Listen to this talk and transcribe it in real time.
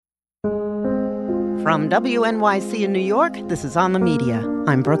From WNYC in New York, this is On the Media.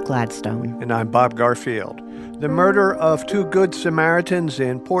 I'm Brooke Gladstone. And I'm Bob Garfield. The murder of two Good Samaritans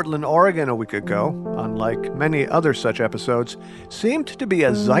in Portland, Oregon a week ago, unlike many other such episodes, seemed to be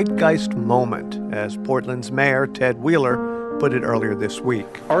a zeitgeist moment, as Portland's mayor, Ted Wheeler, put it earlier this week.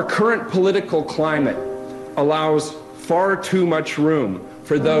 Our current political climate allows far too much room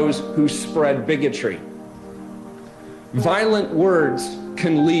for those who spread bigotry. Violent words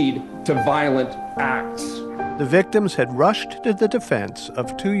can lead to violent acts. The victims had rushed to the defense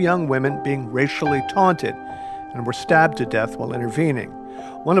of two young women being racially taunted and were stabbed to death while intervening.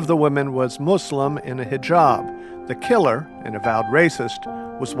 One of the women was Muslim in a hijab. The killer, an avowed racist,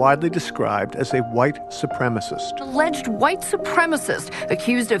 was widely described as a white supremacist. Alleged white supremacist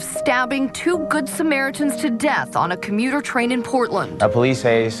accused of stabbing two Good Samaritans to death on a commuter train in Portland. Police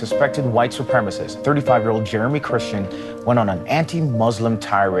say suspected white supremacist, 35-year-old Jeremy Christian, went on an anti-Muslim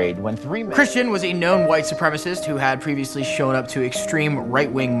tirade when three men... Christian was a known white supremacist who had previously shown up to extreme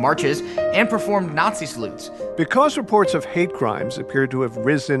right-wing marches and performed Nazi salutes. Because reports of hate crimes appear to have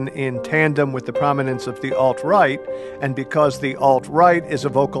risen in tandem with the prominence of the alt-right, and because the alt-right is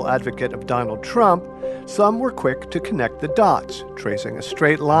a vocal advocate of Donald Trump, some were quick to connect the dots, tracing a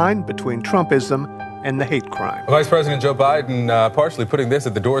straight line between Trumpism and the hate crime. Vice President Joe Biden partially putting this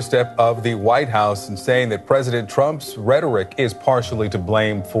at the doorstep of the White House and saying that President Trump's rhetoric is partially to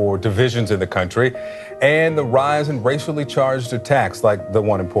blame for divisions in the country and the rise in racially charged attacks like the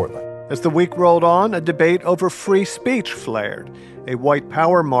one in Portland. As the week rolled on, a debate over free speech flared. A white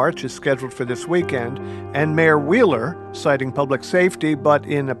power march is scheduled for this weekend, and Mayor Wheeler, citing public safety but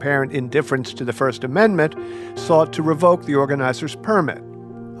in apparent indifference to the First Amendment, sought to revoke the organizer's permit,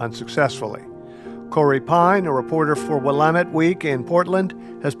 unsuccessfully. Corey Pine, a reporter for Willamette Week in Portland,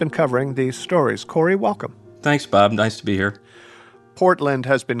 has been covering these stories. Corey, welcome. Thanks, Bob. Nice to be here. Portland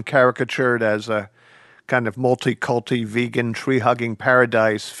has been caricatured as a kind of multi-culti, vegan, tree-hugging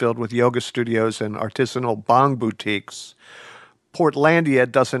paradise filled with yoga studios and artisanal bong boutiques. Portlandia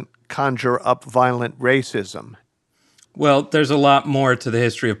doesn't conjure up violent racism. Well, there's a lot more to the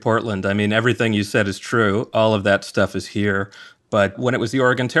history of Portland. I mean, everything you said is true. All of that stuff is here. But when it was the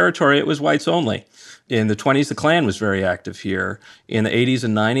Oregon Territory, it was whites only. In the 20s, the Klan was very active here. In the 80s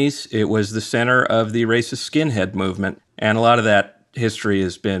and 90s, it was the center of the racist skinhead movement. And a lot of that history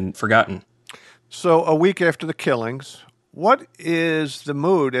has been forgotten. So a week after the killings, what is the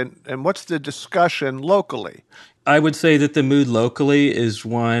mood and what's the discussion locally? I would say that the mood locally is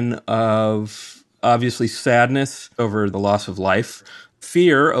one of obviously sadness over the loss of life,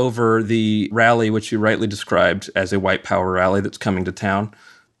 fear over the rally, which you rightly described as a white power rally that's coming to town,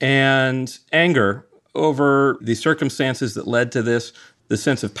 and anger over the circumstances that led to this, the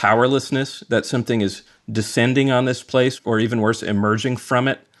sense of powerlessness that something is descending on this place, or even worse, emerging from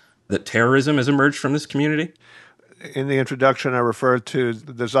it, that terrorism has emerged from this community. In the introduction, I referred to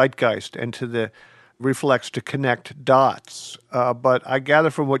the zeitgeist and to the reflex to connect dots. But I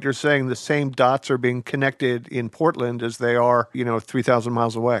gather from what you're saying, the same dots are being connected in Portland as they are, 3,000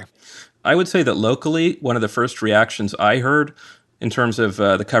 miles away. I would say that locally, one of the first reactions I heard in terms of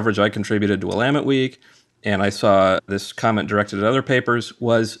the coverage I contributed to Willamette Week, and I saw this comment directed at other papers,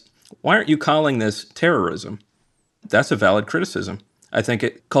 was, why aren't you calling this terrorism? That's a valid criticism. I think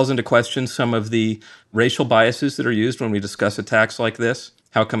it calls into question some of the racial biases that are used when we discuss attacks like this.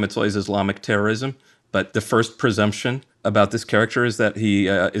 How come it's always Islamic terrorism? But the first presumption about this character is that he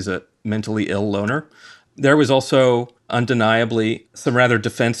is a mentally ill loner. There was also undeniably some rather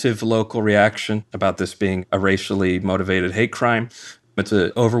defensive local reaction about this being a racially motivated hate crime. It's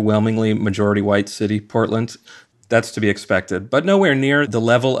an overwhelmingly majority white city, Portland. That's to be expected, but nowhere near the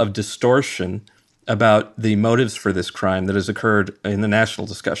level of distortion about the motives for this crime that has occurred in the national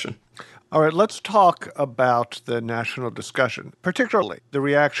discussion. All right, let's talk about the national discussion, particularly the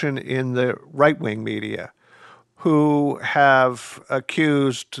reaction in the right-wing media, who have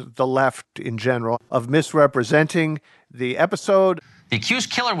accused the left in general of misrepresenting the episode. The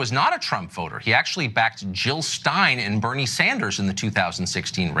accused killer was not a Trump voter. He actually backed Jill Stein and Bernie Sanders in the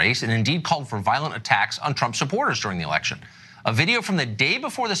 2016 race and indeed called for violent attacks on Trump supporters during the election. A video from the day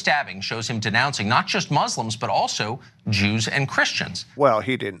before the stabbing shows him denouncing not just Muslims, but also Jews and Christians. Well,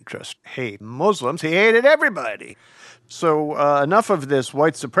 he didn't just hate Muslims, he hated everybody. So enough of this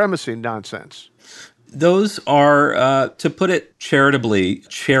white supremacy nonsense. Those are, to put it charitably,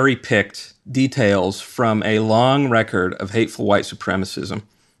 cherry-picked details from a long record of hateful white supremacism.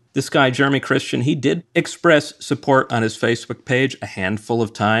 This guy, Jeremy Christian, he did express support on his Facebook page a handful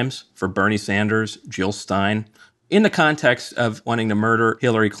of times for Bernie Sanders, Jill Stein, in the context of wanting to murder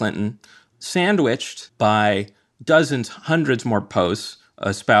Hillary Clinton, sandwiched by dozens, hundreds more posts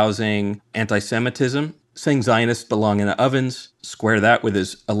espousing anti-Semitism, saying Zionists belong in ovens, square that with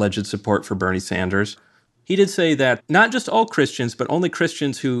his alleged support for Bernie Sanders. He did say that not just all Christians, but only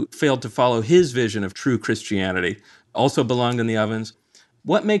Christians who failed to follow his vision of true Christianity also belonged in the ovens.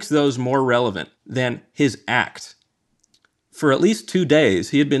 What makes those more relevant than his act? For at least 2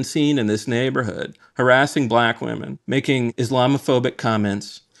 days, he had been seen in this neighborhood harassing black women, making Islamophobic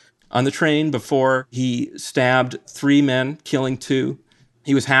comments. On the train before, he stabbed 3 men, killing 2.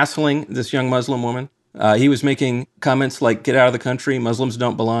 He was hassling this young Muslim woman. He was making comments like, "Get out of the country, Muslims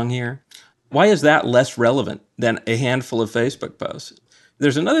don't belong here." Why is that less relevant than a handful of Facebook posts?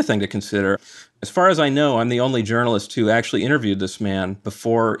 There's another thing to consider. As far as I know, I'm the only journalist who actually interviewed this man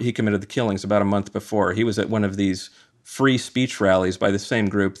before he committed the killings, about a month before. He was at one of these free speech rallies by the same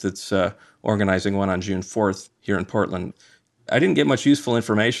group that's organizing one on June 4th here in Portland. I didn't get much useful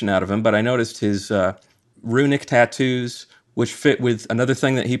information out of him, but I noticed his runic tattoos, which fit with another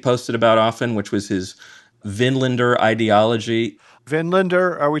thing that he posted about often, which was his Vinlander ideology.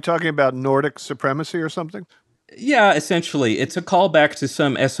 Vinlander, are we talking about Nordic supremacy or something? Yeah, essentially. It's a callback to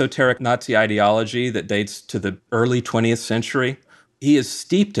some esoteric Nazi ideology that dates to the early 20th century. He is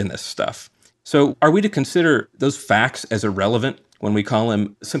steeped in this stuff. So are we to consider those facts as irrelevant when we call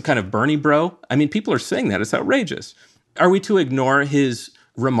him some kind of Bernie bro? I mean, people are saying that. It's outrageous. Are we to ignore his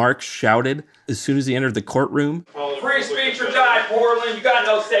remarks shouted as soon as he entered the courtroom? Free speech or die, Portland. You got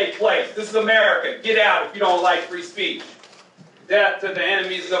no safe place. This is America. Get out if you don't like free speech. Death to the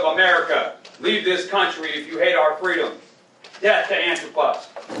enemies of America. Leave this country if you hate our freedom. Death to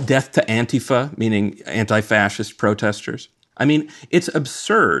Antifa. Death to Antifa, meaning anti-fascist protesters. I mean, it's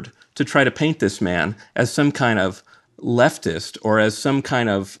absurd to try to paint this man as some kind of leftist or as some kind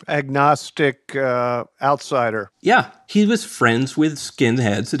of agnostic outsider. Yeah, he was friends with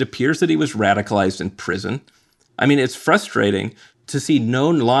skinheads. It appears that he was radicalized in prison. I mean, it's frustrating to see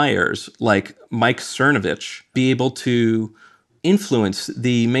known liars like Mike Cernovich be able to influence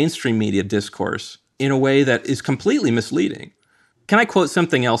the mainstream media discourse in a way that is completely misleading. Can I quote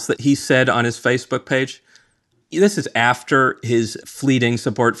something else that he said on his Facebook page? This is after his fleeting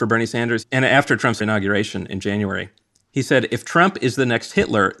support for Bernie Sanders and after Trump's inauguration in January. He said, "If Trump is the next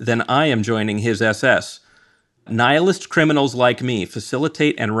Hitler, then I am joining his SS. Nihilist criminals like me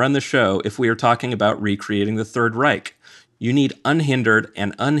facilitate and run the show if we are talking about recreating the Third Reich. You need unhindered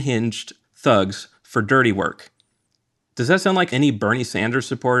and unhinged thugs for dirty work." Does that sound like any Bernie Sanders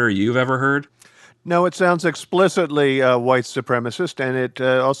supporter you've ever heard? No, it sounds explicitly white supremacist, and it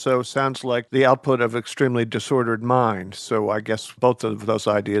also sounds like the output of extremely disordered mind. So I guess both of those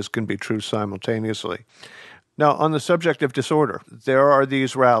ideas can be true simultaneously. Now, on the subject of disorder, there are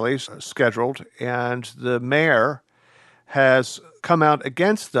these rallies scheduled, and the mayor has come out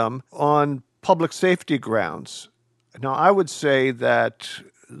against them on public safety grounds. Now, I would say that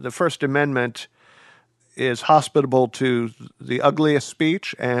the First Amendment is hospitable to the ugliest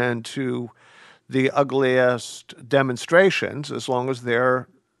speech and to the ugliest demonstrations as long as they're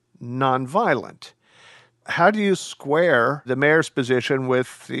nonviolent. How do you square the mayor's position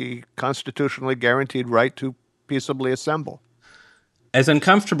with the constitutionally guaranteed right to peaceably assemble? As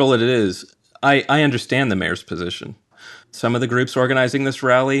uncomfortable as it is, I understand the mayor's position. Some of the groups organizing this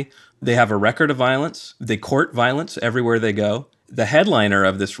rally, they have a record of violence. They court violence everywhere they go. The headliner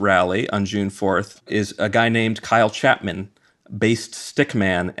of this rally on June 4th is a guy named Kyle Chapman, based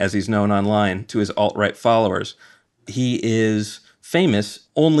Stickman, as he's known online to his alt-right followers. He is famous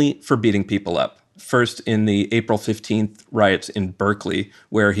only for beating people up. First in the April 15th riots in Berkeley,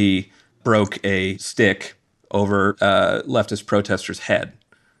 where he broke a stick over leftist protesters' head.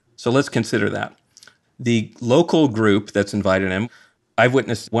 So let's consider that. The local group that's invited him, I've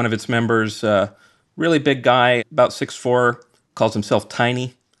witnessed one of its members, really big guy, about 6'4", calls himself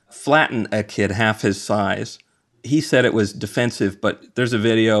Tiny, flatten a kid half his size. He said it was defensive, but there's a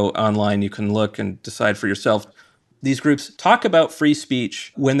video online you can look and decide for yourself. These groups talk about free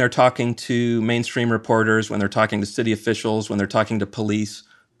speech when they're talking to mainstream reporters, when they're talking to city officials, when they're talking to police.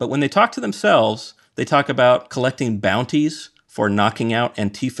 But when they talk to themselves, they talk about collecting bounties for knocking out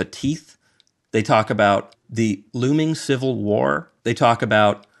Antifa teeth. They talk about the looming civil war. They talk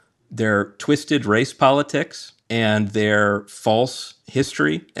about their twisted race politics and their false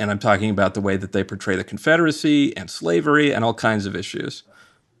history. And I'm talking about the way that they portray the Confederacy and slavery and all kinds of issues.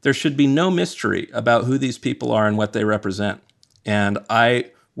 There should be no mystery about who these people are and what they represent. And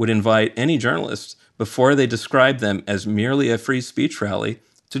I would invite any journalist, before they describe them as merely a free speech rally,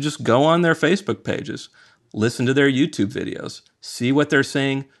 to just go on their Facebook pages, listen to their YouTube videos, see what they're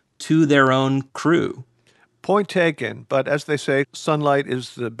saying to their own crew. Point taken, but as they say, sunlight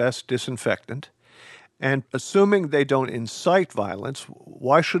is the best disinfectant. And assuming they don't incite violence,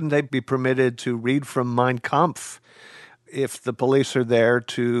 why shouldn't they be permitted to read from Mein Kampf if the police are there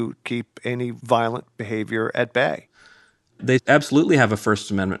to keep any violent behavior at bay? They absolutely have a First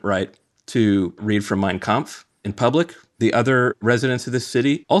Amendment right to read from Mein Kampf in public. The other residents of this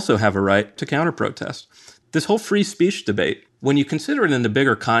city also have a right to counter-protest. This whole free speech debate, when you consider it in the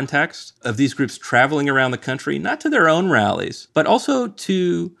bigger context of these groups traveling around the country, not to their own rallies, but also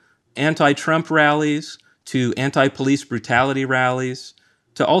to anti-Trump rallies, to anti-police brutality rallies,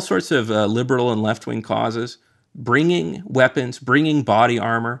 to all sorts of liberal and left-wing causes, bringing weapons, bringing body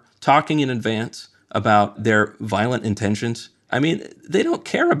armor, talking in advance about their violent intentions. I mean, they don't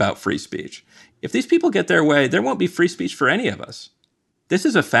care about free speech. If these people get their way, there won't be free speech for any of us. This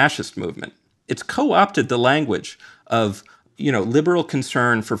is a fascist movement. It's co-opted the language of, liberal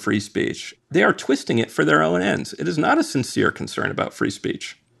concern for free speech. They are twisting it for their own ends. It is not a sincere concern about free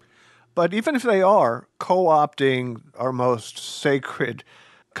speech. But even if they are co-opting our most sacred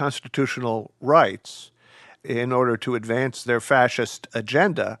constitutional rights in order to advance their fascist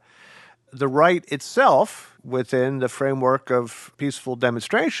agenda, the right itself, within the framework of peaceful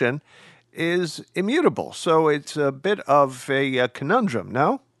demonstration, is immutable. So it's a bit of a conundrum,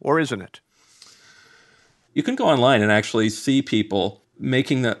 no? Or isn't it? You can go online and actually see people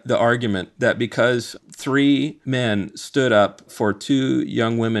making the argument that because 3 men stood up for 2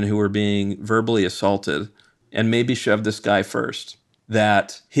 young women who were being verbally assaulted and maybe shoved this guy first,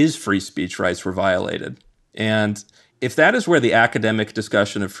 that his free speech rights were violated. And if that is where the academic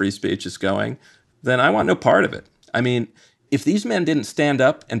discussion of free speech is going, then I want no part of it. I mean, if these men didn't stand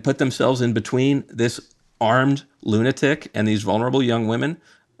up and put themselves in between this armed lunatic and these vulnerable young women,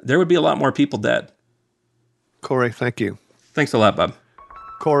 there would be a lot more people dead. Corey, thank you. Thanks a lot, Bob.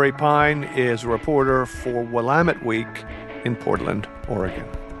 Corey Pine is a reporter for Willamette Week in Portland, Oregon.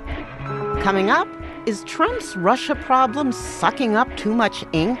 Coming up, is Trump's Russia problem sucking up too much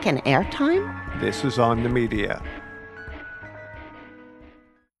ink and airtime? This is On the Media.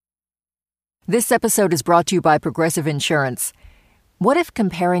 This episode is brought to you by Progressive Insurance. What if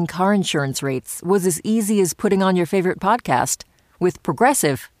comparing car insurance rates was as easy as putting on your favorite podcast? With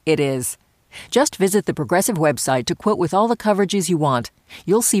Progressive, it is. Just visit the Progressive website to quote with all the coverages you want.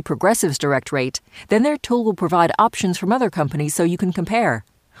 You'll see Progressive's direct rate. Then their tool will provide options from other companies so you can compare.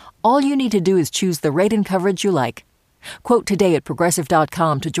 All you need to do is choose the rate and coverage you like. Quote today at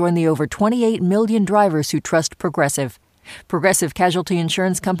Progressive.com to join the over 28 million drivers who trust Progressive. Progressive Casualty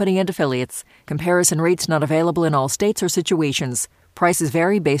Insurance Company and Affiliates. Comparison rates not available in all states or situations. Prices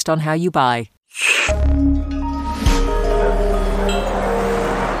vary based on how you buy.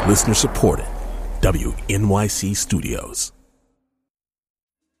 Listener supported. WNYC Studios.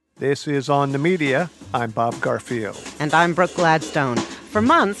 This is On the Media. I'm Bob Garfield. And I'm Brooke Gladstone. For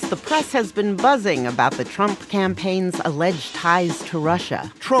months, the press has been buzzing about the Trump campaign's alleged ties to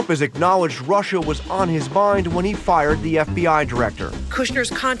Russia. Trump has acknowledged Russia was on his mind when he fired the FBI director. Kushner's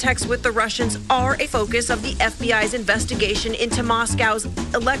contacts with the Russians are a focus of the FBI's investigation into Moscow's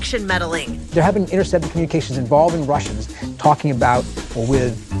election meddling. There have been intercepted communications involving Russians talking about or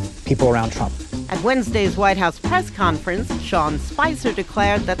with people around Trump. At Wednesday's White House press conference, Sean Spicer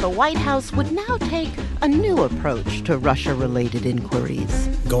declared that the White House would now take a new approach to Russia-related inquiries.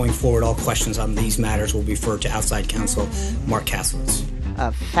 Going forward, all questions on these matters will be referred to outside counsel Mark Kasowitz.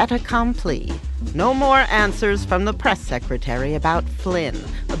 A fait accompli. No more answers from the press secretary about Flynn,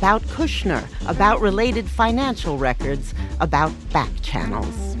 about Kushner, about related financial records, about back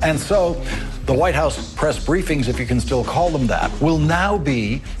channels. And so the White House press briefings, if you can still call them that, will now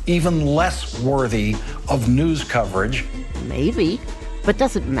be even less worthy of news coverage. Maybe, but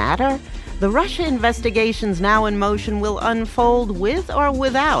does it matter? The Russia investigations now in motion will unfold with or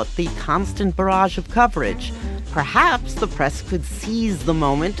without the constant barrage of coverage. Perhaps the press could seize the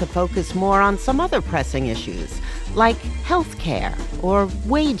moment to focus more on some other pressing issues, like health care or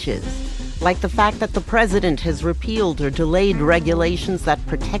wages, like the fact that the president has repealed or delayed regulations that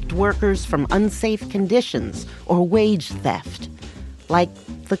protect workers from unsafe conditions or wage theft, like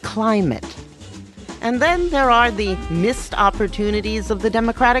the climate. And then there are the missed opportunities of the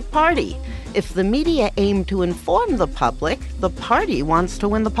Democratic Party. If the media aim to inform the public, the party wants to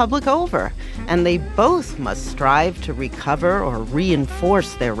win the public over, and they both must strive to recover or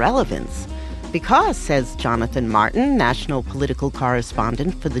reinforce their relevance. Because, says Jonathan Martin, national political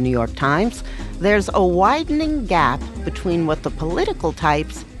correspondent for the New York Times, there's a widening gap between what the political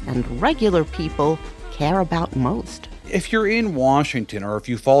types and regular people care about most. If you're in Washington or if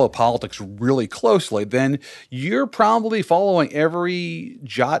you follow politics really closely, then you're probably following every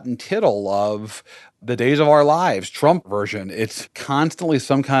jot and tittle of the days of our lives, Trump version. It's constantly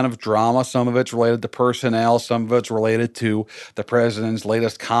some kind of drama. Some of it's related to personnel. Some of it's related to the president's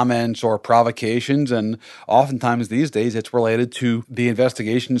latest comments or provocations. And oftentimes these days, it's related to the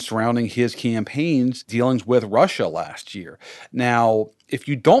investigations surrounding his campaign's dealings with Russia last year. Now, if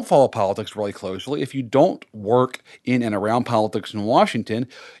you don't follow politics really closely, if you don't work in and around politics in Washington,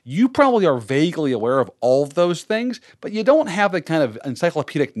 you probably are vaguely aware of all of those things, but you don't have the kind of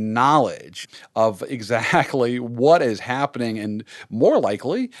encyclopedic knowledge of exactly what is happening. And more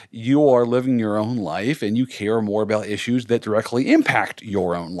likely, you are living your own life and you care more about issues that directly impact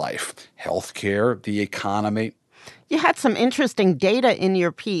your own life. Healthcare, the economy. You had some interesting data in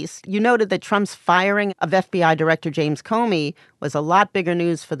your piece. You noted that Trump's firing of FBI Director James Comey was a lot bigger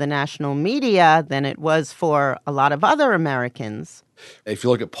news for the national media than it was for a lot of other Americans. If you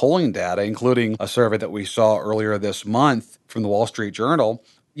look at polling data, including a survey that we saw earlier this month from the Wall Street Journal,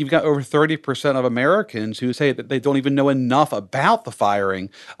 you've got over 30% of Americans who say that they don't even know enough about the firing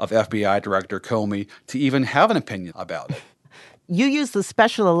of FBI Director Comey to even have an opinion about it. You used the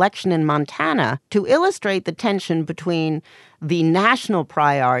special election in Montana to illustrate the tension between the national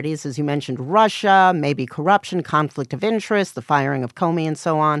priorities, as you mentioned, Russia, maybe corruption, conflict of interest, the firing of Comey and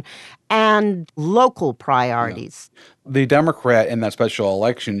so on, and local priorities. Yeah. The Democrat in that special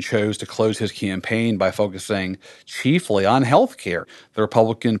election chose to close his campaign by focusing chiefly on health care, the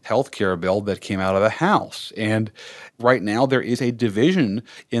Republican health care bill that came out of the House. And right now, there is a division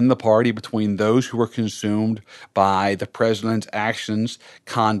in the party between those who were consumed by the president's actions,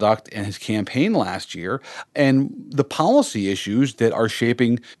 conduct, and his campaign last year, and the policy issues that are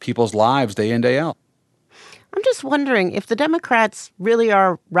shaping people's lives day in, day out. I'm just wondering if the Democrats really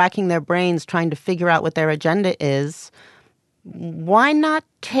are racking their brains trying to figure out what their agenda is, why not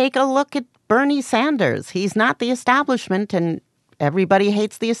take a look at Bernie Sanders? He's not the establishment, and everybody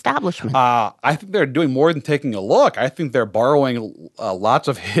hates the establishment. I think they're doing more than taking a look. I think they're borrowing lots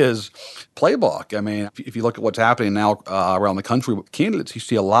of his playbook. I mean, if you look at what's happening now around the country with candidates, you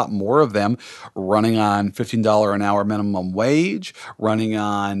see a lot more of them running on $15 an hour minimum wage, running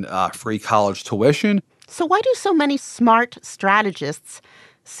on free college tuition. So why do so many smart strategists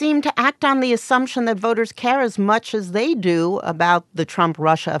seem to act on the assumption that voters care as much as they do about the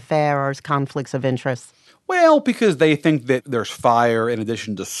Trump-Russia affair or his conflicts of interest? Well, because they think that there's fire in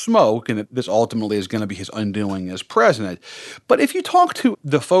addition to smoke, and that this ultimately is going to be his undoing as president. But if you talk to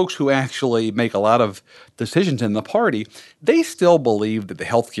the folks who actually make a lot of decisions in the party, they still believe that the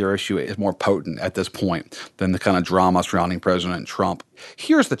healthcare issue is more potent at this point than the kind of drama surrounding President Trump.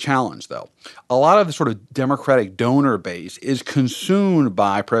 Here's the challenge, though. A lot of the sort of Democratic donor base is consumed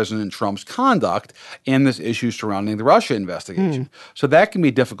by President Trump's conduct and this issue surrounding the Russia investigation. So that can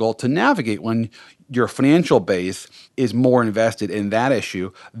be difficult to navigate when your financial base is more invested in that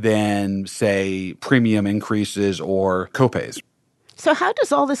issue than, say, premium increases or copays. So how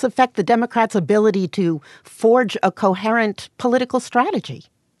does all this affect the Democrats' ability to forge a coherent political strategy?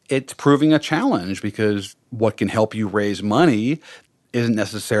 It's proving a challenge because what can help you raise money isn't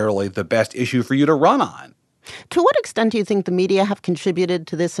necessarily the best issue for you to run on. To what extent do you think the media have contributed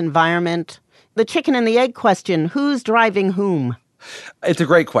to this environment? The chicken and the egg question, who's driving whom? It's a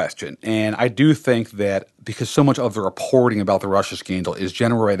great question. And I do think that because so much of the reporting about the Russia scandal is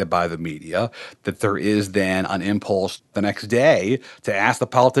generated by the media, that there is then an impulse the next day to ask the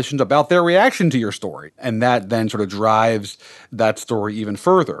politicians about their reaction to your story. And that then sort of drives that story even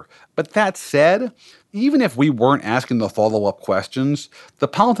further. But that said, even if we weren't asking the follow-up questions, the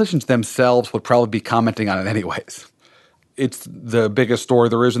politicians themselves would probably be commenting on it anyways. It's the biggest story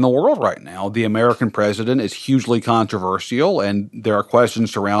there is in the world right now. The American president is hugely controversial, and there are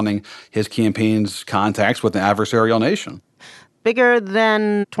questions surrounding his campaign's contacts with an adversarial nation. Bigger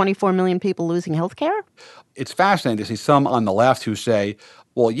than 24 million people losing health care? It's fascinating to see some on the left who say,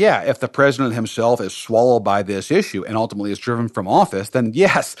 well, yeah, if the president himself is swallowed by this issue and ultimately is driven from office, then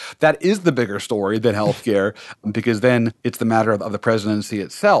yes, that is the bigger story than healthcare, because then it's the matter of the presidency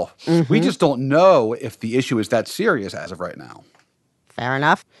itself. We just don't know if the issue is that serious as of right now. Fair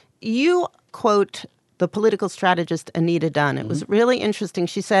enough. You quote the political strategist Anita Dunn. It was really interesting.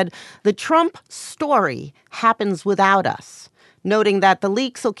 She said, "The Trump story happens without us," noting that the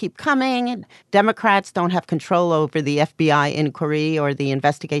leaks will keep coming. Democrats don't have control over the FBI inquiry or the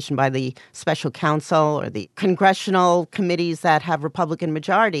investigation by the special counsel or the congressional committees that have Republican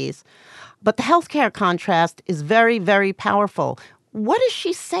majorities. But the healthcare contrast is very, very powerful. What is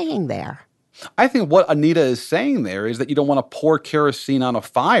she saying there? I think what Anita is saying there is that you don't want to pour kerosene on a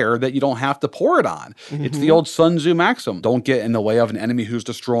fire that you don't have to pour it on. It's the old Sun Tzu maxim, don't get in the way of an enemy who's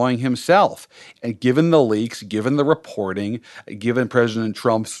destroying himself. And given the leaks, given the reporting, given President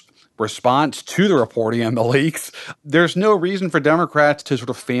Trump's response to the reporting and the leaks, there's no reason for Democrats to sort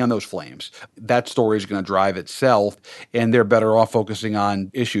of fan those flames. That story is going to drive itself, and they're better off focusing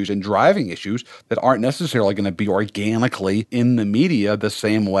on issues and driving issues that aren't necessarily going to be organically in the media the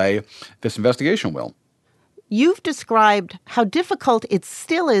same way this investigation will. You've described how difficult it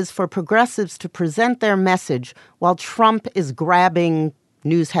still is for progressives to present their message while Trump is grabbing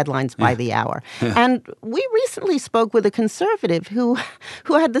news headlines by the hour. And we recently spoke with a conservative who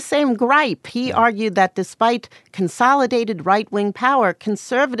had the same gripe. He argued that despite consolidated right-wing power,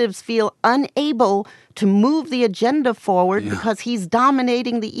 conservatives feel unable to move the agenda forward because he's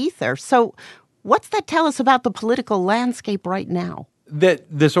dominating the ether. So what's that tell us about the political landscape right now? That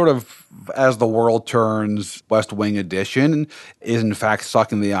the sort of, as the world turns, West Wing edition is in fact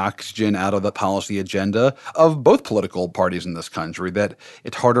sucking the oxygen out of the policy agenda of both political parties in this country, that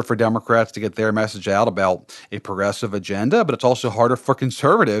it's harder for Democrats to get their message out about a progressive agenda, but it's also harder for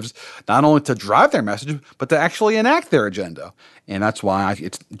conservatives not only to drive their message, but to actually enact their agenda. And that's why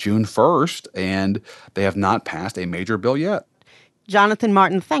it's June 1st, and they have not passed a major bill yet. Jonathan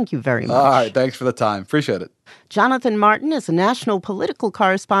Martin, thank you very much. All right, thanks for the time. Appreciate it. Jonathan Martin is a national political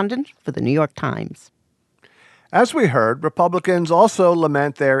correspondent for the New York Times. As we heard, Republicans also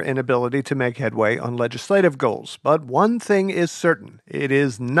lament their inability to make headway on legislative goals. But one thing is certain. It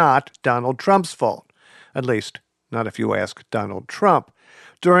is not Donald Trump's fault. At least, not if you ask Donald Trump.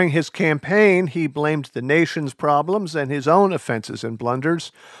 During his campaign, he blamed the nation's problems and his own offenses and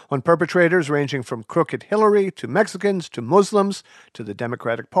blunders on perpetrators ranging from crooked Hillary to Mexicans to Muslims to the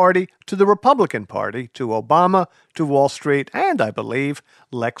Democratic Party to the Republican Party to Obama to Wall Street and, I believe,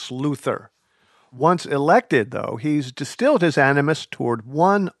 Lex Luthor. Once elected, though, he's distilled his animus toward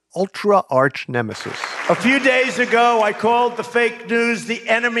one ultra-arch nemesis. A few days ago, I called the fake news the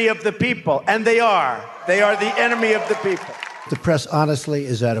enemy of the people, and they are. They are the enemy of the people. The press, honestly,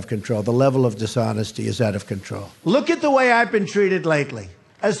 is out of control. The level of dishonesty is out of control. Look at the way I've been treated lately,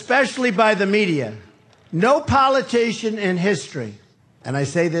 especially by the media. No politician in history, and I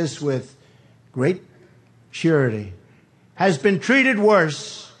say this with great surety, has been treated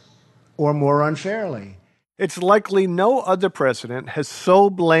worse or more unfairly. It's likely no other president has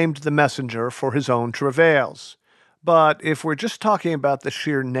so blamed the messenger for his own travails. But if we're just talking about the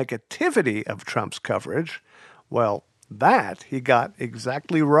sheer negativity of Trump's coverage, well, that he got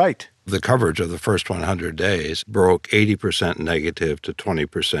exactly right. The coverage of the first 100 days broke 80% negative to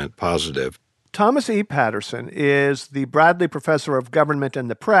 20% positive. Thomas E. Patterson is the Bradley Professor of Government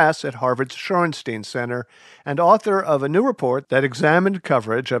and the Press at Harvard's Shorenstein Center and author of a new report that examined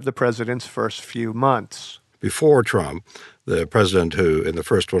coverage of the president's first few months. Before Trump, the president who in the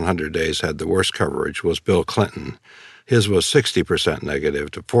first 100 days had the worst coverage was Bill Clinton. His was 60% negative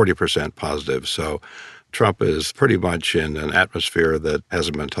to 40% positive, so Trump is pretty much in an atmosphere that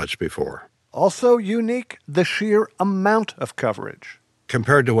hasn't been touched before. Also unique, the sheer amount of coverage.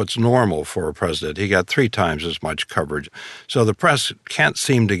 Compared to what's normal for a president, he got 3 times as much coverage. So the press can't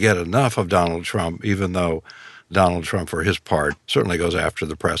seem to get enough of Donald Trump, even though Donald Trump, for his part, certainly goes after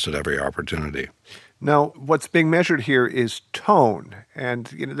the press at every opportunity. Now, what's being measured here is tone, and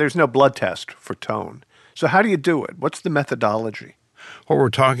there's no blood test for tone. So how do you do it? What's the methodology? What we're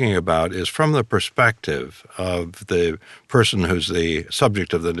talking about is from the perspective of the person who's the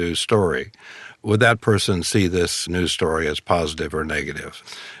subject of the news story. Would that person see this news story as positive or negative?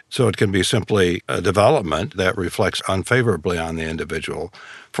 So it can be simply a development that reflects unfavorably on the individual.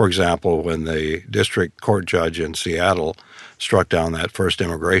 For example, when the district court judge in Seattle struck down that first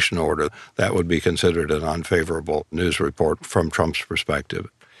immigration order, that would be considered an unfavorable news report from Trump's perspective.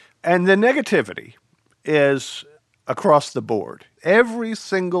 And the negativity is across the board. Every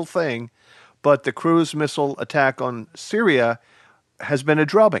single thing but the cruise missile attack on Syria has been a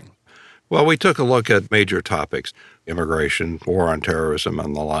drubbing. Well, we took a look at major topics, immigration, war on terrorism,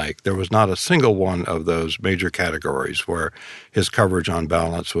 and the like. There was not a single one of those major categories where his coverage on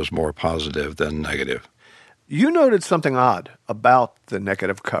balance was more positive than negative. You noted something odd about the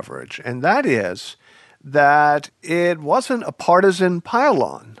negative coverage, and that is that it wasn't a partisan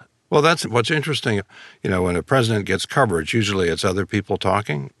pile-on. Well, that's what's interesting. When a president gets coverage, usually it's other people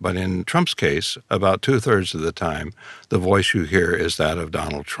talking. But in Trump's case, about 2/3 of the time, the voice you hear is that of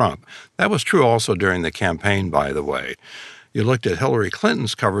Donald Trump. That was true also during the campaign, by the way. You looked at Hillary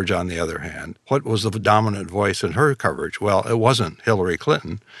Clinton's coverage, on the other hand. What was the dominant voice in her coverage? Well, it wasn't Hillary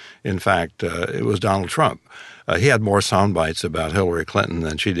Clinton. In fact, it was Donald Trump. He had more sound bites about Hillary Clinton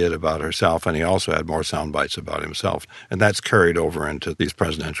than she did about herself, and he also had more sound bites about himself. And that's carried over into these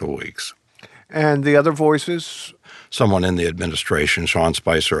presidential weeks. And the other voices? someone in the administration, Sean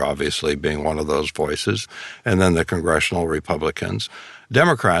Spicer obviously being one of those voices, and then the congressional Republicans.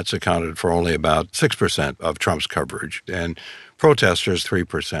 Democrats accounted for only about 6% of Trump's coverage, and protesters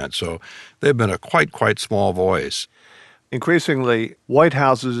 3%. So they've been a quite small voice. Increasingly, White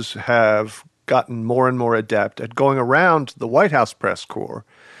Houses have gotten more and more adept at going around the White House press corps.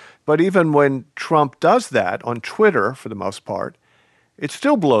 But even when Trump does that on Twitter, for the most part, it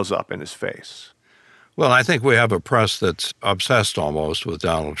still blows up in his face. Well, I think we have a press that's obsessed almost with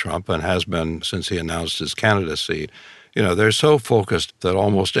Donald Trump and has been since he announced his candidacy. You know, they're so focused that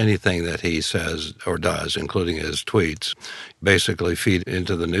almost anything that he says or does, including his tweets, basically feed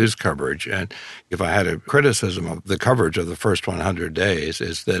into the news coverage. And if I had a criticism of the coverage of the first 100 days,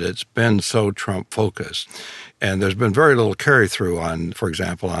 is that it's been so Trump-focused. And there's been very little carry-through on, for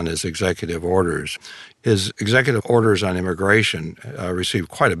example, on his executive orders. His executive orders on immigration received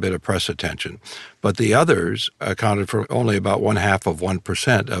quite a bit of press attention, but the others accounted for only about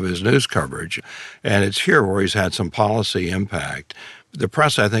 0.5% of his news coverage. And it's here where he's had some policy impact. The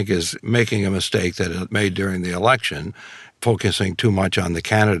press, I think, is making a mistake that it made during the election, focusing too much on the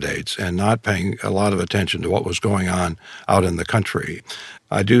candidates and not paying a lot of attention to what was going on out in the country.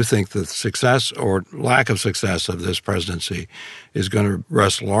 I do think the success or lack of success of this presidency is going to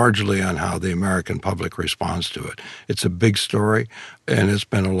rest largely on how the American public responds to it. It's a big story, and it's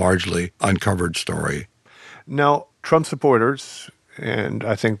been a largely uncovered story. Now, Trump supporters, and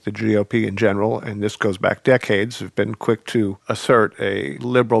I think the GOP in general, and this goes back decades, have been quick to assert a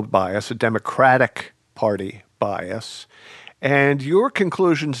liberal bias, a Democratic Party bias. And your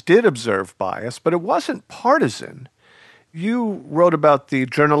conclusions did observe bias, but it wasn't partisan. You wrote about the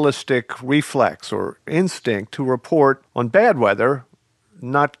journalistic reflex or instinct to report on bad weather,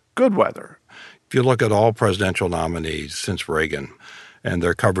 not good weather. If you look at all presidential nominees since Reagan and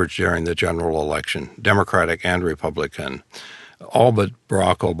their coverage during the general election, Democratic and Republican, all but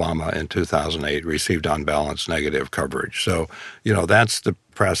Barack Obama in 2008 received on balance negative coverage. So, you know, that's the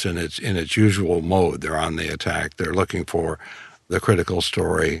press in its usual mode. They're on the attack. They're looking for the critical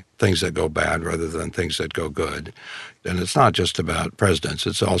story, things that go bad rather than things that go good. And it's not just about presidents.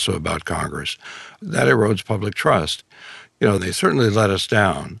 It's also about Congress. That erodes public trust. You know, they certainly let us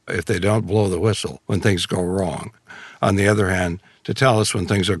down if they don't blow the whistle when things go wrong. On the other hand, to tell us when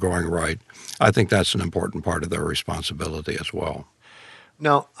things are going right, I think that's an important part of their responsibility as well.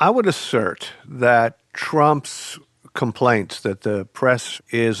 Now, I would assert that Trump's complaints that the press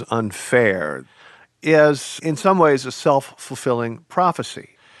is unfair is in some ways a self-fulfilling prophecy.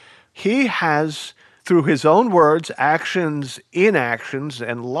 He has, through his own words, actions, inactions,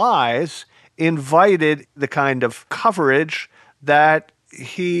 and lies, invited the kind of coverage that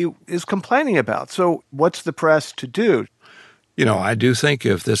he is complaining about. So what's the press to do? You know, I do think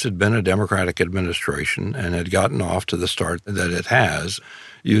if this had been a Democratic administration and had gotten off to the start that it has,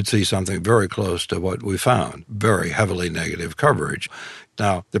 you'd see something very close to what we found, very heavily negative coverage.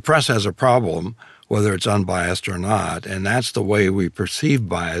 Now, the press has a problem, whether it's unbiased or not, and that's the way we perceive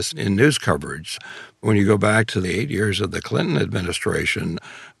bias in news coverage. When you go back to the 8 years of the Clinton administration,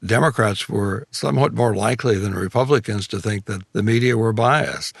 Democrats were somewhat more likely than Republicans to think that the media were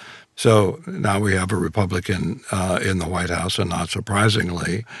biased. So now we have a Republican in the White House, and not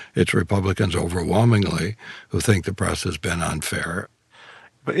surprisingly, it's Republicans overwhelmingly who think the press has been unfair.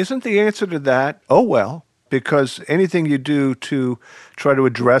 But isn't the answer to that, oh, well, because anything you do to try to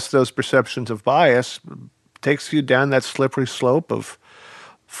address those perceptions of bias takes you down that slippery slope of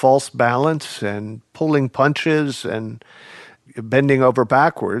false balance and pulling punches and bending over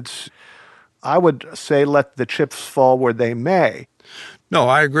backwards. I would say let the chips fall where they may. No,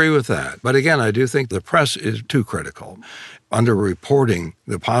 I agree with that. But again, I do think the press is too critical. Under-reporting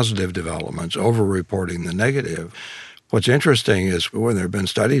the positive developments, over-reporting the negative. What's interesting is when there have been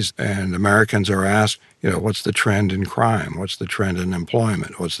studies and Americans are asked, you know, what's the trend in crime? What's the trend in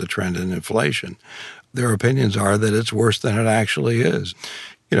employment? What's the trend in inflation? Their opinions are that it's worse than it actually is.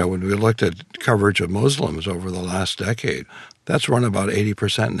 You know, when we looked at coverage of Muslims over the last decade, that's run about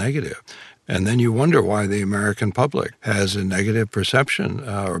 80% negative. And then you wonder why the American public has a negative perception,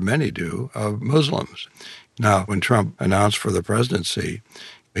 or many do, of Muslims. Now, when Trump announced for the presidency,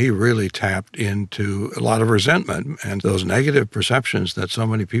 he really tapped into a lot of resentment, and those negative perceptions that so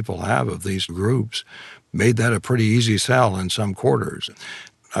many people have of these groups made that a pretty easy sell in some quarters.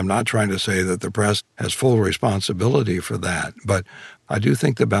 I'm not trying to say that the press has full responsibility for that, but I do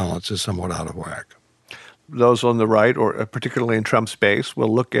think the balance is somewhat out of whack. Those on the right, or particularly in Trump's base, will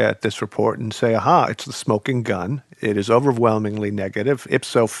look at this report and say, aha, it's the smoking gun. It is overwhelmingly negative.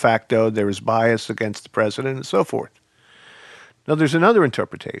 Ipso facto, there is bias against the president and so forth. Now, there's another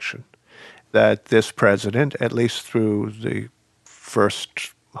interpretation, that this president, at least through the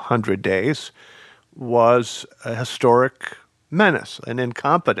first 100 days, was a historic menace, an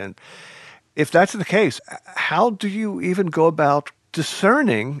incompetent. If that's the case, how do you even go about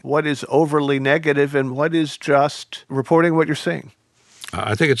discerning what is overly negative and what is just reporting what you're seeing?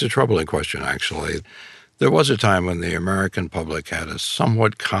 I think it's a troubling question, actually. There was a time when the American public had a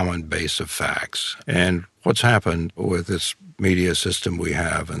somewhat common base of facts. And what's happened with this media system we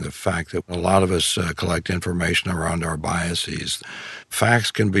have and the fact that a lot of us collect information around our biases,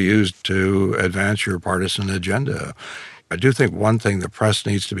 facts can be used to advance your partisan agenda. I do think one thing the press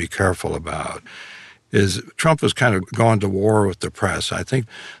needs to be careful about is Trump has kind of gone to war with the press. I think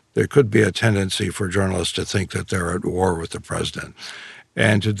there could be a tendency for journalists to think that they're at war with the president.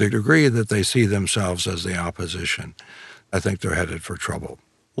 And to the degree that they see themselves as the opposition, I think they're headed for trouble.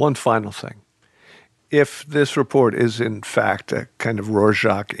 One final thing. If this report is in fact a kind of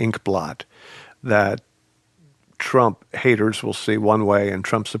Rorschach inkblot that Trump haters will see one way and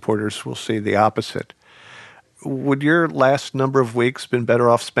Trump supporters will see the opposite, would your last number of weeks been better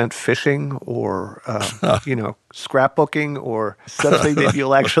off spent fishing or, scrapbooking or something that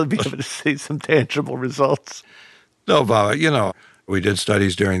you'll actually be able to see some tangible results? No, Bob, we did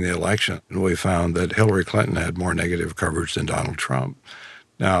studies during the election, and we found that Hillary Clinton had more negative coverage than Donald Trump.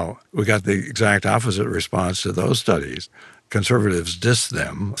 Now, we got the exact opposite response to those studies. Conservatives dissed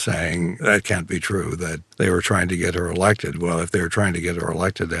them, saying that can't be true, that they were trying to get her elected. Well, if they were trying to get her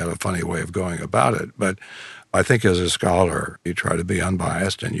elected, they had a funny way of going about it. But I think as a scholar, you try to be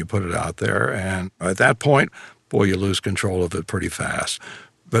unbiased and you put it out there. And at that point, boy, you lose control of it pretty fast.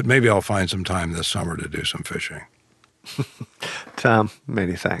 But maybe I'll find some time this summer to do some fishing. Tom,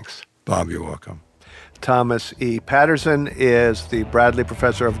 many thanks. Bob, you're welcome. Thomas E. Patterson is the Bradley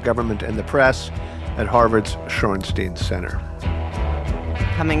Professor of Government and the Press at Harvard's Shorenstein Center.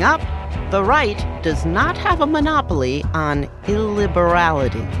 Coming up, the right does not have a monopoly on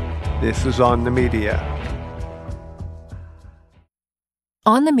illiberality. This is On the Media.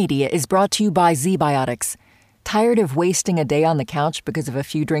 On the Media is brought to you by ZBiotics. Tired of wasting a day on the couch because of a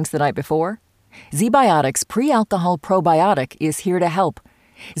few drinks the night before? ZBiotics Pre-Alcohol Probiotic is here to help.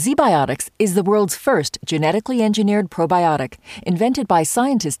 ZBiotics is the world's first genetically engineered probiotic, invented by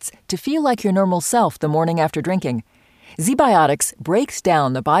scientists to feel like your normal self the morning after drinking. ZBiotics breaks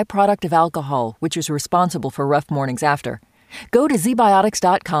down the byproduct of alcohol, which is responsible for rough mornings after. Go to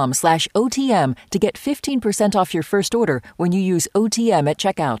zbiotics.com/OTM to get 15% off your first order when you use OTM at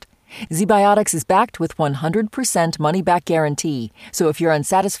checkout. ZBiotics is backed with 100% money-back guarantee, so if you're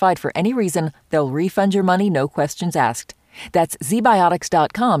unsatisfied for any reason, they'll refund your money, no questions asked. That's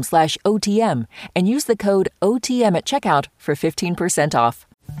zbiotics.com/OTM and use the code OTM at checkout for 15% off.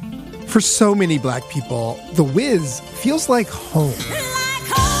 For so many Black people, The Wiz feels like home.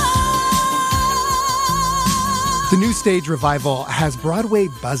 The new stage revival has Broadway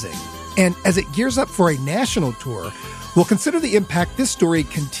buzzing, and as it gears up for a national tour, we'll consider the impact this story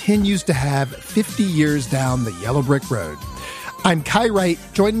continues to have 50 years down the yellow brick road. I'm Kai Wright.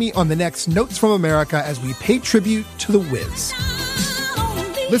 Join me on the next Notes from America as we pay tribute to The Wiz.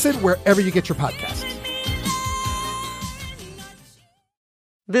 Listen wherever you get your podcasts.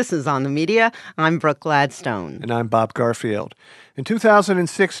 This is On the Media. I'm Brooke Gladstone. And I'm Bob Garfield. In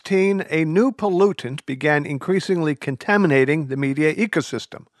 2016, a new pollutant began increasingly contaminating the media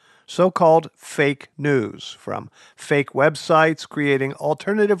ecosystem. So-called fake news, from fake websites creating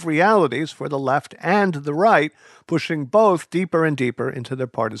alternative realities for the left and the right, pushing both deeper and deeper into their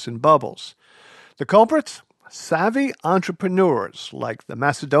partisan bubbles. The culprits? Savvy entrepreneurs like the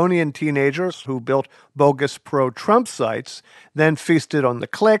Macedonian teenagers who built bogus pro-Trump sites, then feasted on the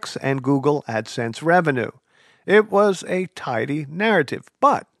clicks and Google AdSense revenue. It was a tidy narrative,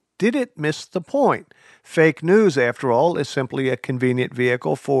 but did it miss the point? Fake news, after all, is simply a convenient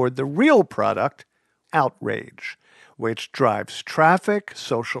vehicle for the real product, outrage, which drives traffic,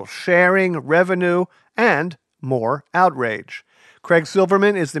 social sharing, revenue, and more outrage. Craig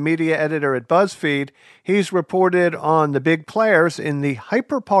Silverman is the media editor at BuzzFeed. He's reported on the big players in the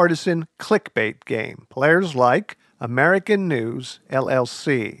hyper-partisan clickbait game, players like American News,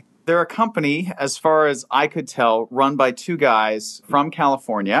 LLC. They're a company, as far as I could tell, run by two guys from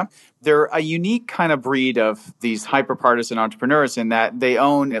California. They're a unique kind of breed of these hyper-partisan entrepreneurs in that they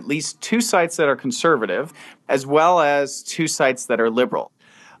own at least two sites that are conservative, as well as two sites that are liberal.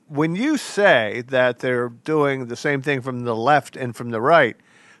 When you say that they're doing the same thing from the left and from the right,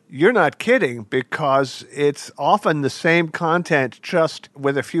 you're not kidding, because it's often the same content, just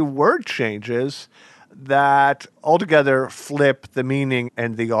with a few word changes that altogether flip the meaning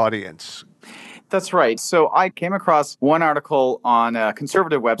and the audience. That's right. So I came across one article on a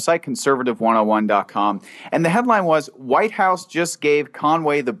conservative website, conservative101.com, and the headline was, White House just gave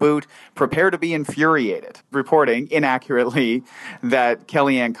Conway the boot, prepare to be infuriated, reporting inaccurately that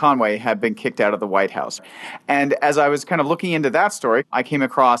Kellyanne Conway had been kicked out of the White House. And as I was kind of looking into that story, I came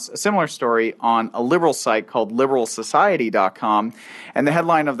across a similar story on a liberal site called liberalsociety.com, and the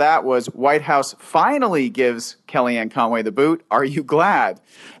headline of that was, White House finally gives Kellyanne Conway the boot. Are you glad?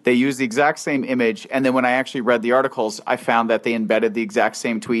 They used the exact same image, and then when I actually read the articles, I found that they embedded the exact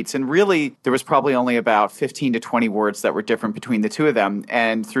same tweets, and really there was probably only about 15 to 20 words that were different between the two of them,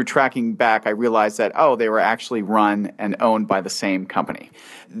 and through tracking back, I realized that, they were actually run and owned by the same company.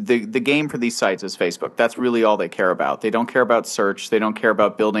 The game for these sites is Facebook. That's really all they care about. They don't care about search. They don't care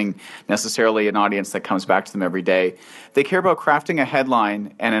about building necessarily an audience that comes back to them every day. They care about crafting a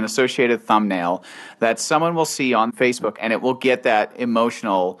headline and an associated thumbnail that someone will see on Facebook, and it will get that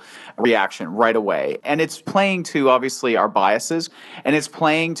emotional reaction right away. And it's playing to, obviously, our biases, and it's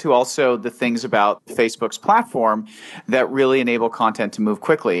playing to also the things about Facebook's platform that really enable content to move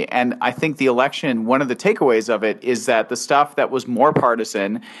quickly. And I think the election, one of the takeaways of it is that the stuff that was more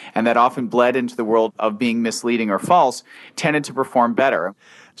partisan and that often bled into the world of being misleading or false tended to perform better.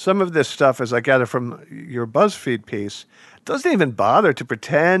 Some of this stuff, as I gather from your BuzzFeed piece, doesn't even bother to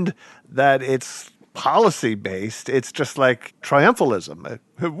pretend that it's policy-based. It's just like triumphalism.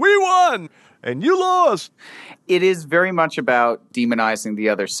 We won, and you lost. It is very much about demonizing the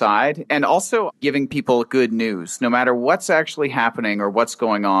other side and also giving people good news, no matter what's actually happening or what's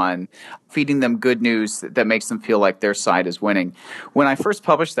going on, feeding them good news that makes them feel like their side is winning. When I first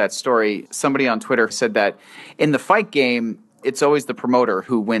published that story, somebody on Twitter said that in the fight game, it's always the promoter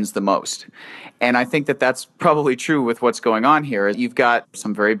who wins the most. And I think that that's probably true with what's going on here. You've got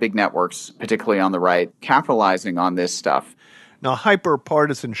some very big networks, particularly on the right, capitalizing on this stuff. Now,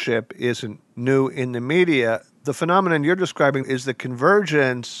 hyper-partisanship isn't new in the media. The phenomenon you're describing is the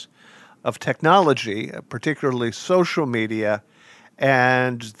convergence of technology, particularly social media,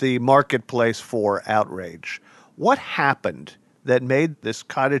 and the marketplace for outrage. What happened that made this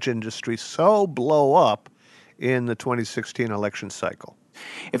cottage industry so blow up in the 2016 election cycle?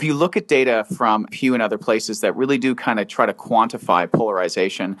 If you look at data from Pew and other places that really do kind of try to quantify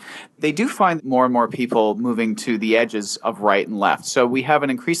polarization, they do find more and more people moving to the edges of right and left. So we have an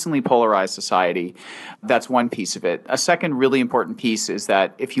increasingly polarized society. That's one piece of it. A second really important piece is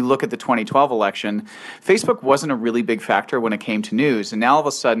that if you look at the 2012 election, Facebook wasn't a really big factor when it came to news. And now all of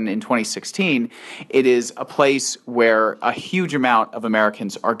a sudden in 2016, it is a place where a huge amount of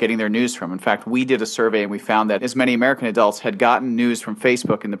Americans are getting their news from. In fact, we did a survey and we found that as many American adults had gotten news from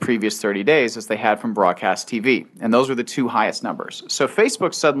Facebook in the previous 30 days as they had from broadcast TV. And those were the two highest numbers. So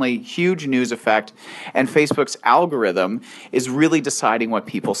Facebook suddenly, huge news effect, and Facebook's algorithm is really deciding what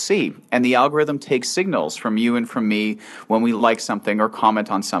people see. And the algorithm takes signals from you and from me when we like something or comment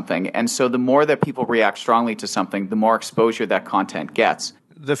on something. And so the more that people react strongly to something, the more exposure that content gets.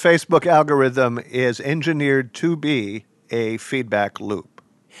 The Facebook algorithm is engineered to be a feedback loop,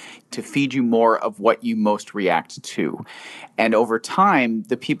 to feed you more of what you most react to. And over time,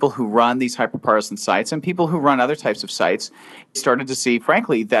 the people who run these hyperpartisan sites and people who run other types of sites started to see,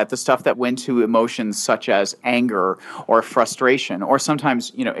 frankly, that the stuff that went to emotions such as anger or frustration or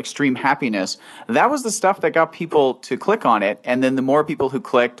sometimes, extreme happiness, that was the stuff that got people to click on it. And then the more people who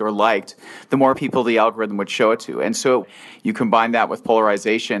clicked or liked, the more people the algorithm would show it to. And so you combine that with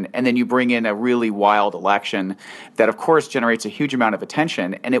polarization, and then you bring in a really wild election that, of course, generates a huge amount of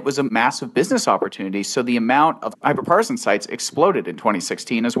attention. And it was a massive business opportunity. So the amount of hyperpartisan sites exploded in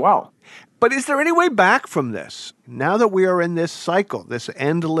 2016 as well. But is there any way back from this? Now that we are in this cycle, this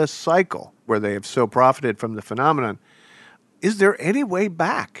endless cycle where they have so profited from the phenomenon, is there any way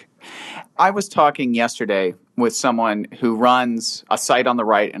back? I was talking yesterday with someone who runs a site on the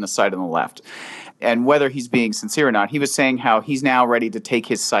right and a site on the left. And whether he's being sincere or not, he was saying how he's now ready to take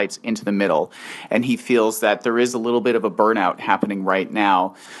his sites into the middle. And he feels that there is a little bit of a burnout happening right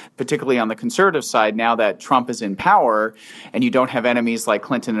now, particularly on the conservative side. Now that Trump is in power and you don't have enemies like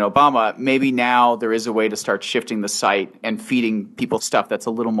Clinton and Obama, maybe now there is a way to start shifting the site and feeding people stuff that's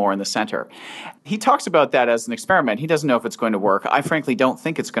a little more in the center. He talks about that as an experiment. He doesn't know if it's going to work. I frankly don't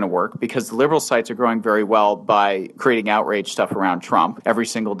think it's going to work because the liberal sites are growing very well by creating outrage stuff around Trump every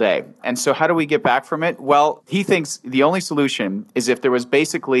single day. And so how do we get back from it? Well, he thinks the only solution is if there was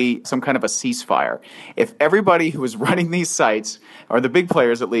basically some kind of a ceasefire. If everybody who was running these sites, or the big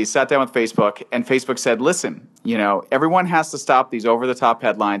players at least, sat down with Facebook and Facebook said, listen, everyone has to stop these over-the-top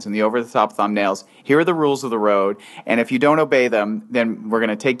headlines and the over-the-top thumbnails. Here are the rules of the road. And if you don't obey them, then we're going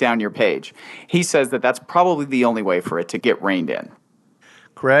to take down your page. He says that that's probably the only way for it to get reined in.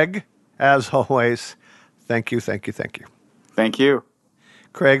 Craig, As always, thank you, thank you, thank you. Thank you.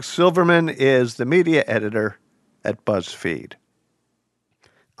 Craig Silverman is the media editor at BuzzFeed.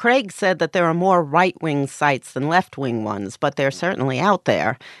 Craig said that there are more right-wing sites than left-wing ones, but they're certainly out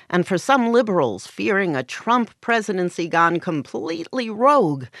there. And for some liberals fearing a Trump presidency gone completely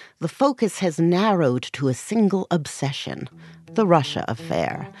rogue, the focus has narrowed to a single obsession: the Russia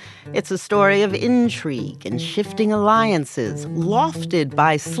affair. It's a story of intrigue and shifting alliances, lofted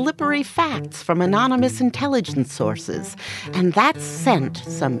by slippery facts from anonymous intelligence sources. And that's sent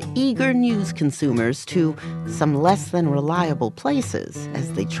some eager news consumers to some less than reliable places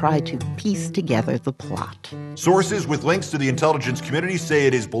as they try to piece together the plot. Sources with links to the intelligence community say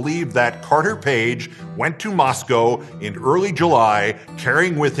it is believed that Carter Page went to Moscow in early July,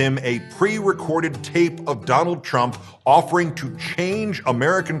 carrying with him a pre-recorded tape of Donald Trump offering to change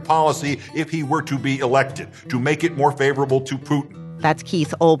American policy if he were to be elected, to make it more favorable to Putin. That's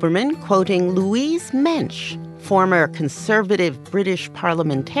Keith Olbermann quoting Louise Mensch, former conservative British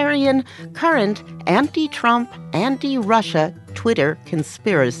parliamentarian, current anti-Trump, anti-Russia Twitter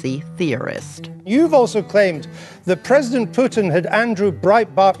conspiracy theorist. You've also claimed that President Putin had Andrew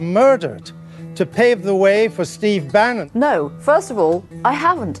Breitbart murdered to pave the way for Steve Bannon. No, first of all, I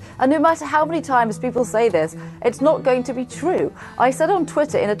haven't. And no matter how many times people say this, it's not going to be true. I said on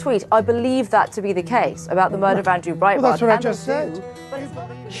Twitter in a tweet, I believe that to be the case about the murder of Andrew Breitbart. Well, that's what I just said.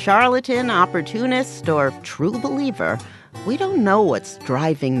 Charlatan, opportunist, or true believer, we don't know what's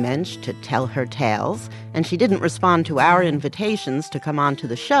driving Mensch to tell her tales, and she didn't respond to our invitations to come on to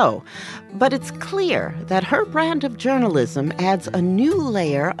the show. But it's clear that her brand of journalism adds a new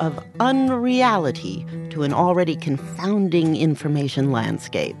layer of unreality to an already confounding information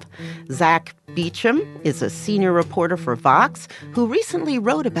landscape. Zach Beecham is a senior reporter for Vox who recently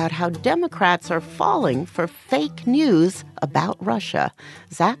wrote about how Democrats are falling for fake news about Russia.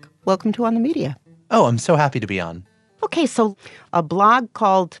 Zach, welcome to On the Media. Oh, I'm so happy to be on. Okay, so a blog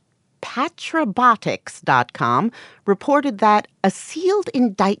called Patrabotics.com reported that a sealed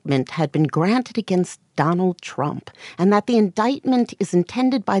indictment had been granted against Donald Trump, and that the indictment is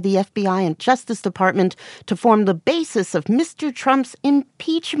intended by the FBI and Justice Department to form the basis of Mr. Trump's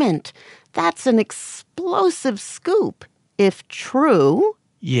impeachment. That's an explosive scoop, if true.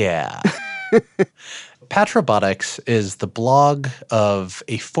 Yeah. Patrabotics is the blog of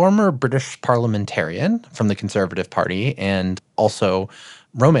a former British parliamentarian from the Conservative Party and also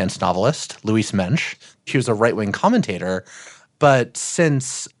romance novelist, Louise Mensch. She was a right-wing commentator, but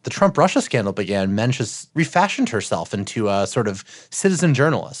since the Trump-Russia scandal began, Mensch has refashioned herself into a sort of citizen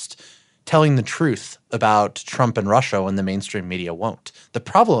journalist, telling the truth about Trump and Russia when the mainstream media won't. The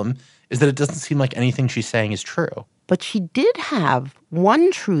problem is that it doesn't seem like anything she's saying is true. But she did have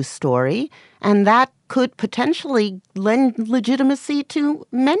one true story, and that could potentially lend legitimacy to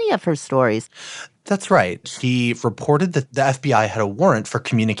many of her stories. That's right. She reported that the FBI had a warrant for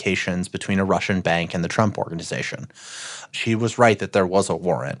communications between a Russian bank and the Trump Organization. She was right that there was a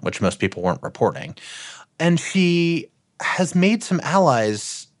warrant, which most people weren't reporting. And she has made some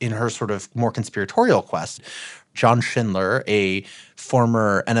allies in her sort of more conspiratorial quest. John Schindler, a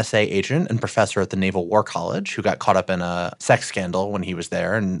former NSA agent and professor at the Naval War College who got caught up in a sex scandal when he was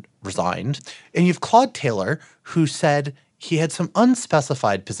there and resigned. And you've Claude Taylor, who said he had some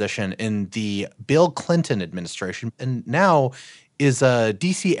unspecified position in the Bill Clinton administration and now is a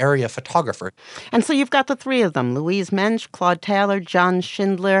D.C. area photographer. And so you've got the three of them, Louise Mensch, Claude Taylor, John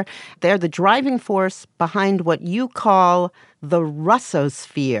Schindler. They're the driving force behind what you call the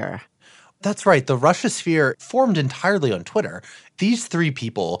Russosphere. That's right. The Russosphere formed entirely on Twitter. These three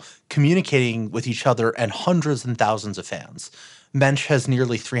people communicating with each other and hundreds and thousands of fans. Mensch has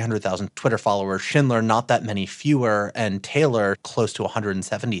nearly 300,000 Twitter followers, Schindler not that many fewer, and Taylor close to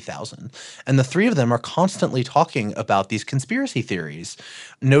 170,000. And the three of them are constantly talking about these conspiracy theories.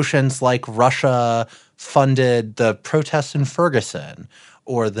 Notions like Russia funded the protests in Ferguson,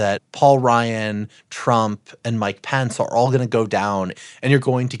 or that Paul Ryan, Trump, and Mike Pence are all going to go down and you're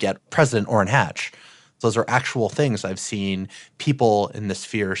going to get President Orrin Hatch. Those are actual things I've seen people in the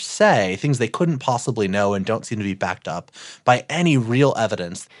sphere say, things they couldn't possibly know and don't seem to be backed up by any real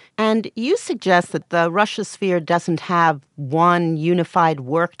evidence. And you suggest that the Russosphere doesn't have one unified,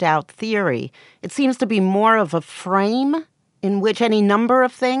 worked-out theory. It seems to be more of a frame in which any number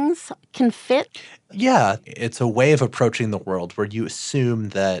of things can fit? Yeah, it's a way of approaching the world where you assume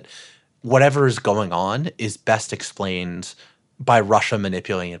that whatever is going on is best explained by Russia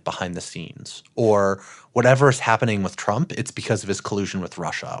manipulating it behind the scenes. Or whatever is happening with Trump, it's because of his collusion with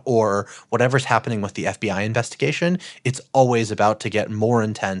Russia. Or whatever's happening with the FBI investigation, it's always about to get more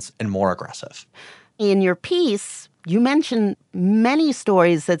intense and more aggressive. In your piece, You mentioned many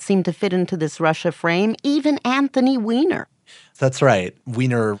stories that seem to fit into this Russia frame, even Anthony Weiner. That's right.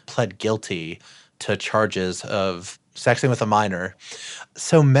 Weiner pled guilty to charges of sexting with a minor.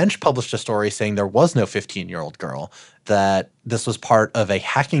 So Mensch published a story saying there was no 15-year-old girl, that this was part of a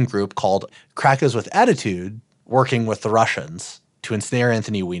hacking group called Crackers with Attitude working with the Russians to ensnare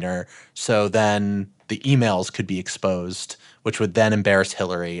Anthony Weiner, so then the emails could be exposed, which would then embarrass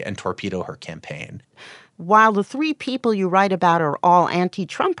Hillary and torpedo her campaign. While the three people you write about are all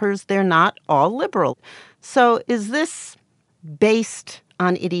anti-Trumpers, they're not all liberal. So is this based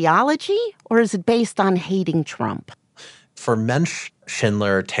on ideology, or is it based on hating Trump? For Mensch,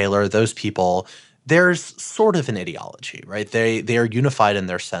 Schindler, Taylor, those people, there's sort of an ideology, right? They are unified in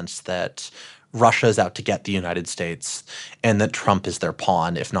their sense that Russia is out to get the United States and that Trump is their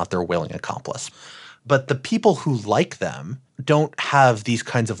pawn, if not their willing accomplice. But the people who like them don't have these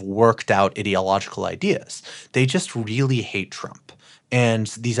kinds of worked out ideological ideas. They just really hate Trump. And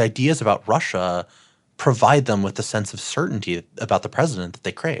these ideas about Russia provide them with a sense of certainty about the president that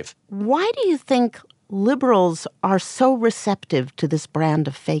they crave. Why do you think liberals are so receptive to this brand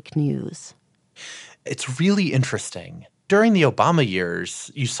of fake news? It's really interesting. During the Obama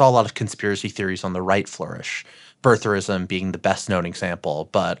years, you saw a lot of conspiracy theories on the right flourish, birtherism being the best known example,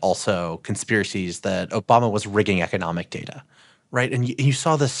 but also conspiracies that Obama was rigging economic data, right? And you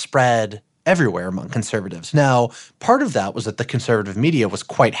saw this spread everywhere among conservatives. Now, part of that was that the conservative media was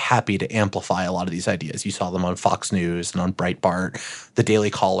quite happy to amplify a lot of these ideas. You saw them on Fox News and on Breitbart, The Daily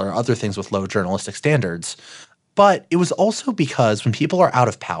Caller, other things with low journalistic standards. But it was also because when people are out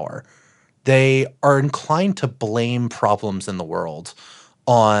of power, they are inclined to blame problems in the world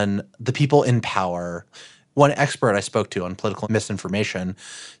on the people in power. One expert I spoke to on political misinformation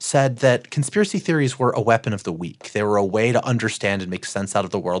said that conspiracy theories were a weapon of the weak. They were a way to understand and make sense out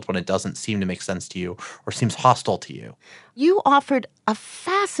of the world when it doesn't seem to make sense to you or seems hostile to you. You offered a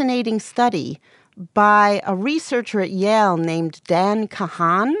fascinating study by a researcher at Yale named Dan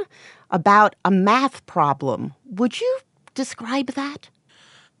Kahan about a math problem. Would you describe that?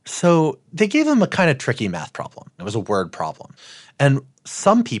 So they gave him a kind of tricky math problem. It was a word problem. And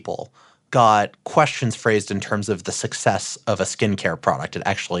some people got questions phrased in terms of the success of a skincare product at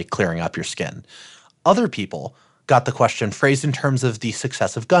actually clearing up your skin. Other people got the question phrased in terms of the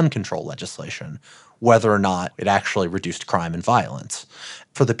success of gun control legislation, whether or not it actually reduced crime and violence.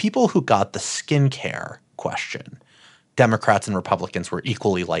 For the people who got the skincare question, Democrats and Republicans were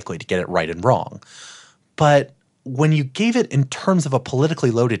equally likely to get it right and wrong. But when you gave it in terms of a politically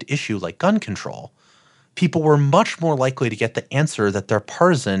loaded issue like gun control, people were much more likely to get the answer that their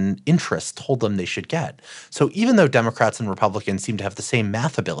partisan interests told them they should get. So even though Democrats and Republicans seem to have the same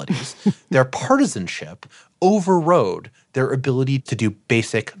math abilities, their partisanship overrode their ability to do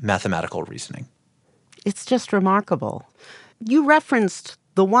basic mathematical reasoning. It's just remarkable. You referenced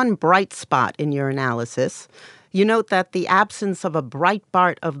the one bright spot in your analysis. You note that the absence of a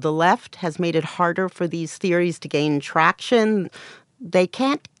Breitbart of the left has made it harder for these theories to gain traction. They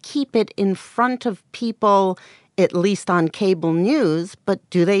can't keep it in front of people, at least on cable news, but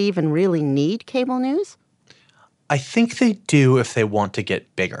do they even really need cable news? I think they do if they want to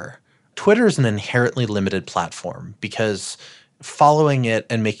get bigger. Twitter is an inherently limited platform because following it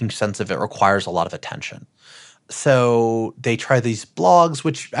and making sense of it requires a lot of attention. So they try these blogs,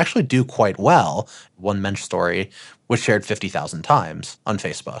 which actually do quite well. One Mensch story was shared 50,000 times on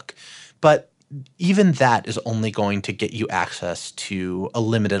Facebook. But even that is only going to get you access to a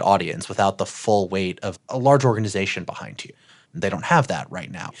limited audience without the full weight of a large organization behind you. They don't have that right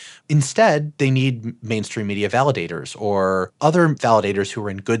now. Instead, they need mainstream media validators or other validators who are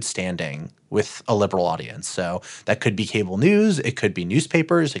in good standing with a liberal audience. So that could be cable news, it could be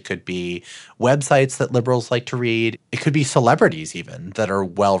newspapers, it could be websites that liberals like to read, it could be celebrities even that are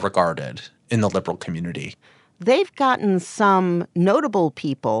well regarded in the liberal community. They've gotten some notable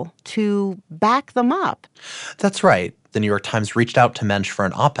people to back them up. That's right. The New York Times reached out to Mensch for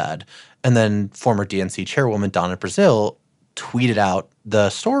an op-ed, and then former DNC chairwoman Donna Brazile tweeted out the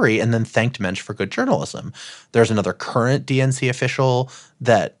story and then thanked Mensch for good journalism. There's another current DNC official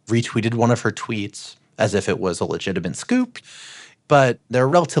that retweeted one of her tweets as if it was a legitimate scoop, but they're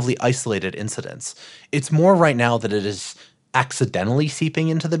relatively isolated incidents. It's more right now that it is accidentally seeping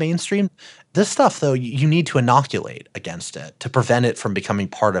into the mainstream. This stuff, though, you need to inoculate against it to prevent it from becoming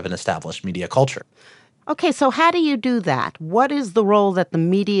part of an established media culture. Okay, so how do you do that? What is the role that the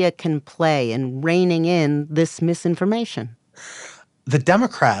media can play in reining in this misinformation? The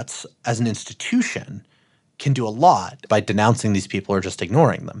Democrats, as an institution, can do a lot by denouncing these people or just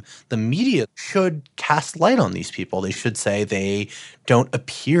ignoring them. The media should cast light on these people. They should say they don't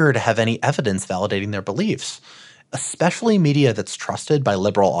appear to have any evidence validating their beliefs. especially media that's trusted by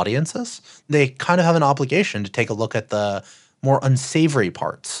liberal audiences, they kind of have an obligation to take a look at the more unsavory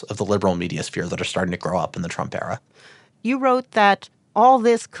parts of the liberal media sphere that are starting to grow up in the Trump era. You wrote that all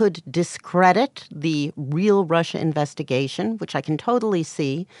this could discredit the real Russia investigation, which I can totally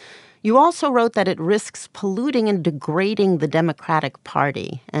see. You also wrote that it risks polluting and degrading the Democratic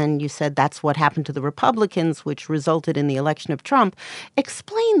Party. And you said that's what happened to the Republicans, which resulted in the election of Trump.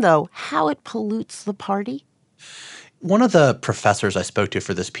 Explain, though, how it pollutes the party. One of the professors I spoke to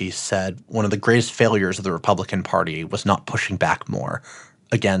for this piece said one of the greatest failures of the Republican Party was not pushing back more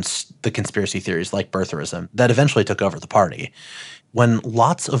against the conspiracy theories like birtherism that eventually took over the party. When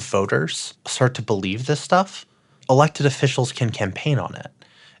lots of voters start to believe this stuff, elected officials can campaign on it.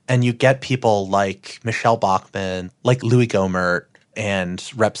 And you get people like Michelle Bachmann, like Louis Gohmert, and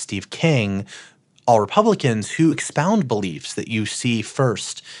Rep. Steve King, all Republicans who expound beliefs that you see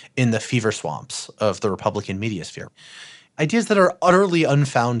first in the fever swamps of the Republican media sphere. Ideas that are utterly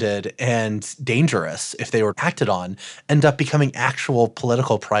unfounded and dangerous if they were acted on end up becoming actual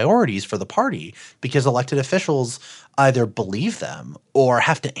political priorities for the party because elected officials either believe them or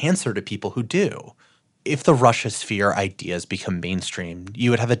have to answer to people who do. If the Russia sphere ideas become mainstream, you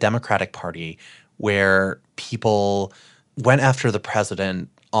would have a Democratic Party where people went after the president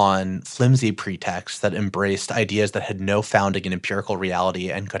on flimsy pretexts that embraced ideas that had no founding in empirical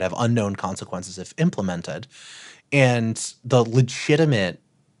reality and could have unknown consequences if implemented. And the legitimate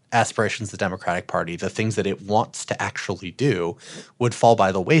aspirations of the Democratic Party, the things that it wants to actually do, would fall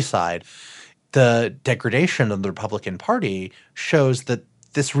by the wayside. The degradation of the Republican Party shows that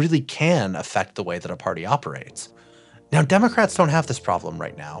this really can affect the way that a party operates. Now, Democrats don't have this problem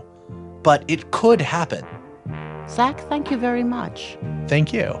right now, but it could happen. Zach, thank you very much.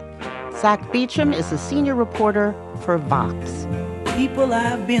 Thank you. Zach Beecham is a senior reporter for Vox. People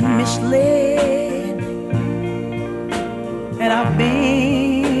have been misled, and I've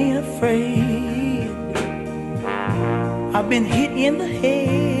been afraid. I've been hit in the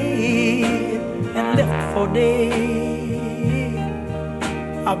head and left for dead.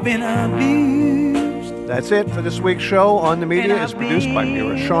 I've been abused. That's it for this week's show. On the Media is produced by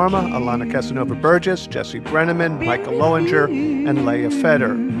Mira Sharma, Alana Casanova-Burgess, Jesse Brenneman, Michael Lowinger, and Leah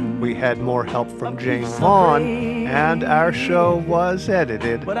Feder. We had more help from Jane Vaughn, and our show was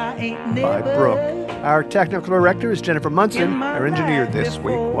edited by Brooke. Our technical director is Jennifer Munson. Our engineer this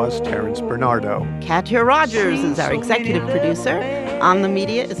week was Terrence Bernardo. Katya Rogers is our executive producer. On the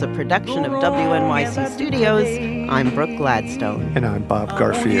Media is a production of WNYC Studios. I'm Brooke Gladstone. And I'm Bob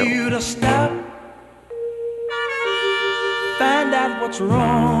Garfield. You to stop, find out what's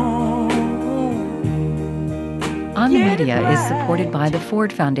wrong. On the Media is supported by the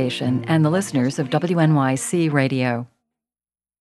Ford Foundation and the listeners of WNYC Radio.